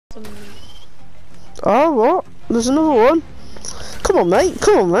Oh, what? There's another one. Come on, mate.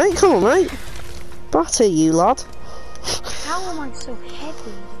 Come on, mate. Come on, mate. Batter you, lad. How am I so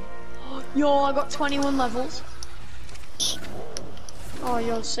heavy? Yo, I got 21 levels. Oh,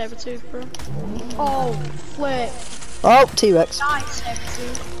 you're Sabertooth, bro. Oh, flip. Oh, T-Rex. Nice,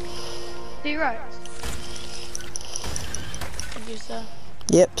 Sabertooth. T-Rex. Did you say?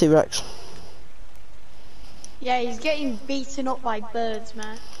 Yep, T-Rex. Yeah, he's getting beaten up by birds,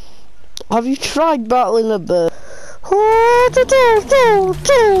 man. Have you tried battling a bird?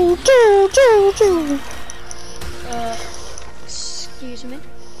 Excuse me?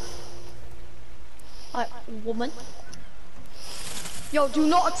 Like, woman? Yo, do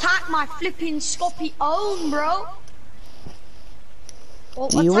not attack my flipping Scoppy own, bro! Oh,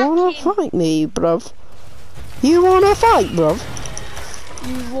 Do you wanna fight me, bruv? You wanna fight, bruv?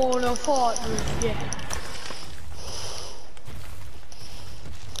 You wanna fight, bruv? Yeah.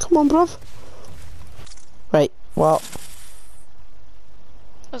 Come on, bruv. Right, what?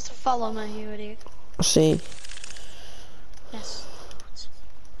 Just follow me, you idiot. See. Yes.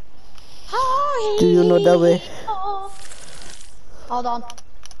 Hi. Do you know the way? Hold on.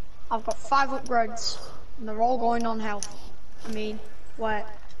 I've got 5 upgrades, and they're all going on health. I mean, wait.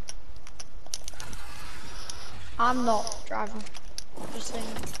 I'm not driving. Just saying.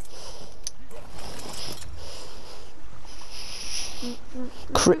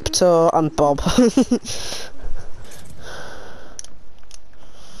 Crypto and Bob. Can't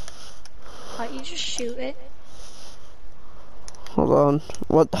you just shoot it? Hold on.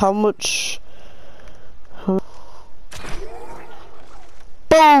 What? How much?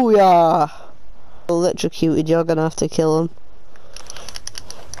 Booyah! Electrocuted. You're gonna have to kill him.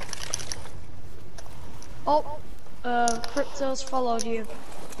 Oh, Crypto's followed you.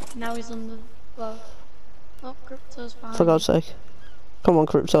 Now he's on the boat. Oh, Crypto's behind. For God's sake. Come on,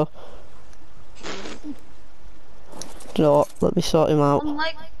 Crypto. Do you know what? Let me sort him out. One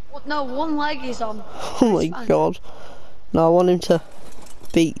leg? No, one leg is on. Oh my God. No, I want him to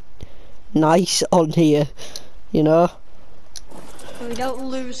be nice on here, you know? So we don't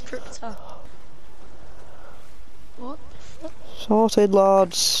lose Crypto. What the fuck? Sorted,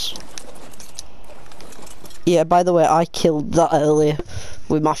 lads. Yeah, by the way, I killed that earlier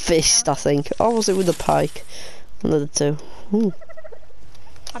with my fist, I think. Or was it with the pike? One of the two. Ooh.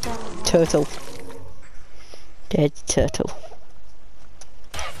 I don't know. Turtle. Dead turtle.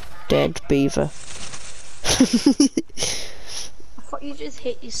 Dead beaver. I thought you just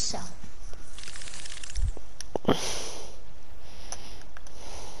hit yourself.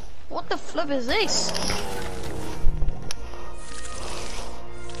 What the flip is this?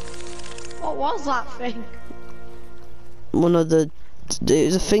 What was that thing? One of the...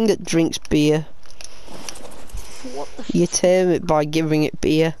 It's a thing that drinks beer. What the You tame it by giving it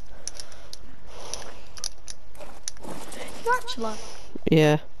beer. Actually,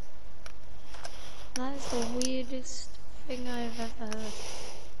 Yeah. that is the weirdest thing I've ever heard.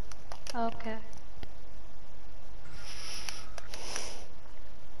 Okay.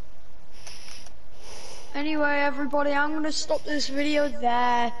 Anyway, everybody, I'm gonna stop this video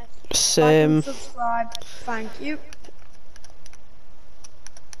there. Same. Like and subscribe. Thank you.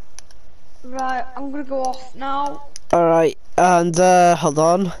 Right, I'm gonna go off now. Alright, and hold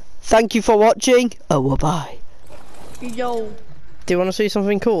on. Thank you for watching. Oh, bye. Yo. Do you want to see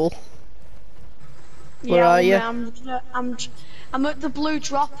something cool? Yeah, Where are you? I'm at the blue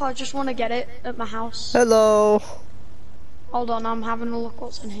drop. I just want to get it at my house. Hello. Hold on, I'm having a look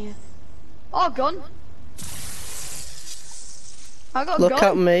what's in here. Oh, gun. I got a Look gun.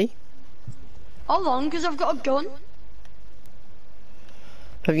 at me. Hold on, because I've got a gun.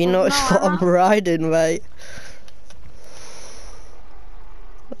 Have you Oh, noticed no, what I'm riding, mate?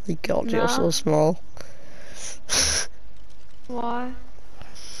 Oh my God, you're so No. small. Why?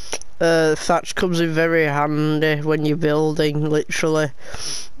 Thatch comes in very handy when you're building, literally.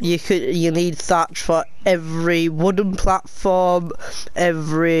 You need thatch for every wooden platform,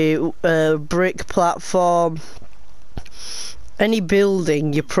 every brick platform. Any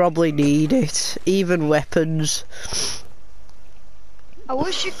building, you probably need it. Even weapons. I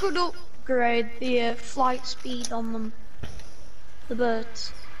wish you could upgrade the flight speed on them. The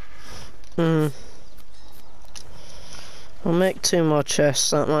birds. I'll make 2 more chests,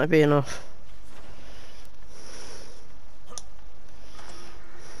 that might be enough.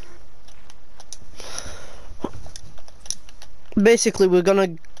 Basically, we're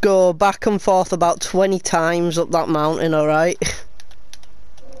gonna go back and forth about 20 times up that mountain, alright? Okay.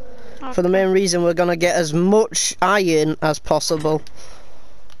 For the main reason we're gonna get as much iron as possible.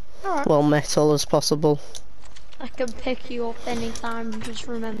 Alright. Well, metal as possible. I can pick you up anytime, just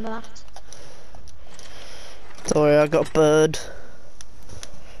remember that. Don't worry, I got a bird.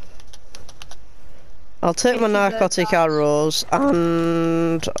 I'll take my 50 bird narcotic dogs. arrows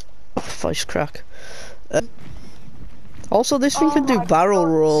and voice crack. Also, this thing can do my barrel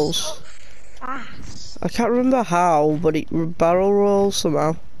God, rolls. so fast. I can't remember how, but it barrel rolls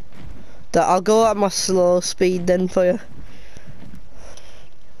somehow. That I'll go at my slow speed then for you.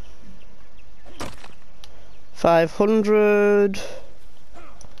 500.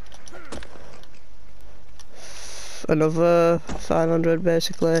 Another 500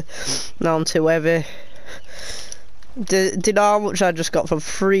 basically. Now I'm too heavy. Did you know how much I just got from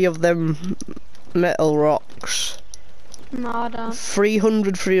 3 of them metal rocks? No, I don't.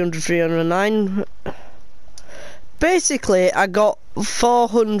 300, 300, 309. Basically, I got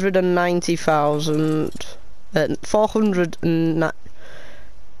 490,000. 490.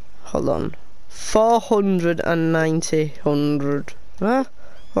 Hold on. 490. Huh?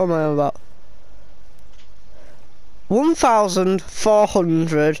 What am I on about?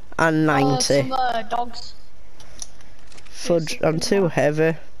 1,490. Some dogs. Fudge, I'm too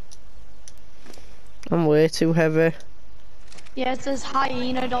heavy. I'm way too heavy. Yeah, it says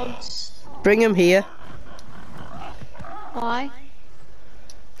hyena dogs. Bring him here. Why?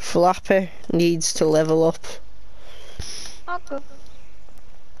 Flappy needs to level up. And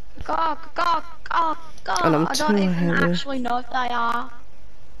I'm I too don't even heavy. actually know if they are.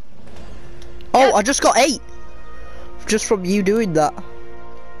 Oh, Yep. I just got 8! Just from you doing that.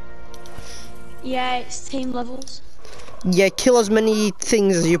 Yeah, it's team levels. Yeah, kill as many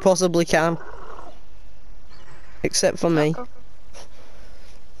things as you possibly can. Except for me.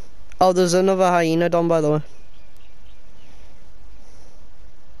 Oh, there's another hyena down by the way.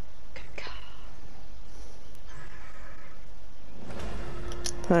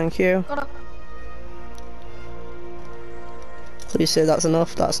 Thank you. Please say that's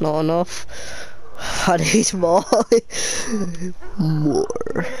enough. That's not enough. I need more.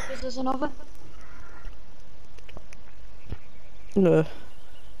 More. There's another. No.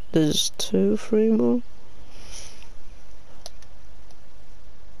 There's 2, 3 more.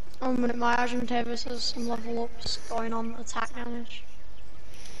 1 minute, my Argent Davis has some level ups going on attack damage.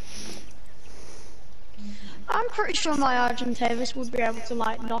 I'm pretty sure my Argent Davis would be able to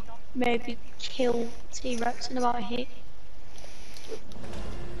like knock, maybe kill T-Rex in about a hit.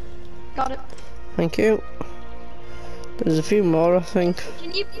 Got it. Thank you. There's a few more, I think.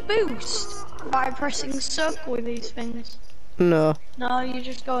 Can you boost by pressing circle with these things? No. No, you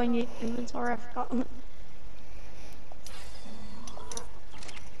just go in your inventory, I forgot.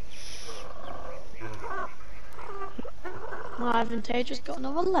 My advantageous got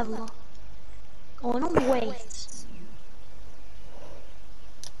another level up. Going on weight.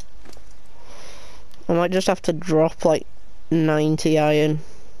 I might just have to drop like 90 iron.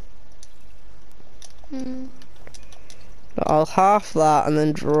 I'll half that and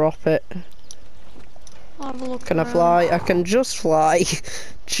then drop it. I'll have a look. Can I fly? I can just fly.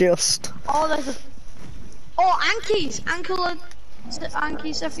 Just. Oh, there's a. Oh, Ankies!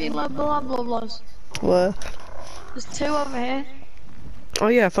 Ankies, blah blah blah blahs. Where? There's 2 over here. Oh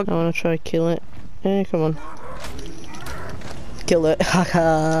yeah, fuck. I wanna try kill it. Yeah, come on. Kill it.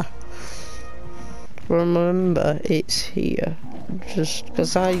 Haha. Remember, it's here. Just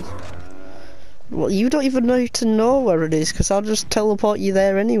because well, you don't even need to know where it is, because I'll just teleport you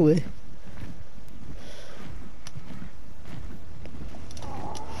there anyway.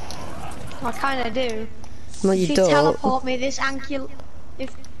 I kinda do. No, you If you don't. teleport me, this Anki.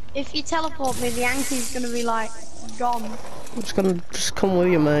 If you teleport me, the Anki's gonna be like gone. I'm just gonna come with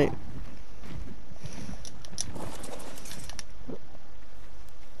you, mate.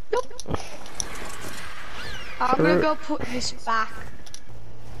 Nope. I'm gonna go put this back.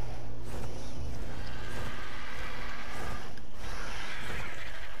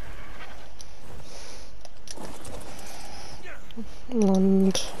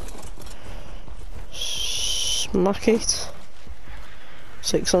 And smack it.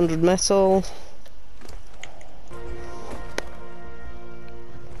 600 metal.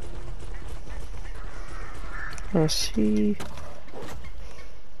 I see.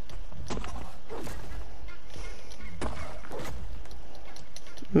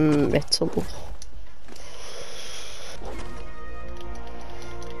 Metal.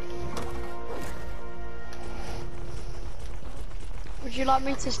 Would you like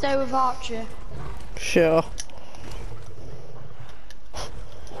me to stay with Archer? Sure.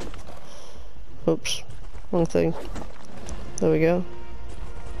 Oops. Wrong thing. There we go.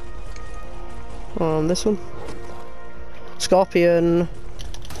 This one. Scorpion.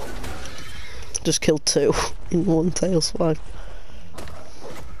 Just killed 2. in one tail swipe.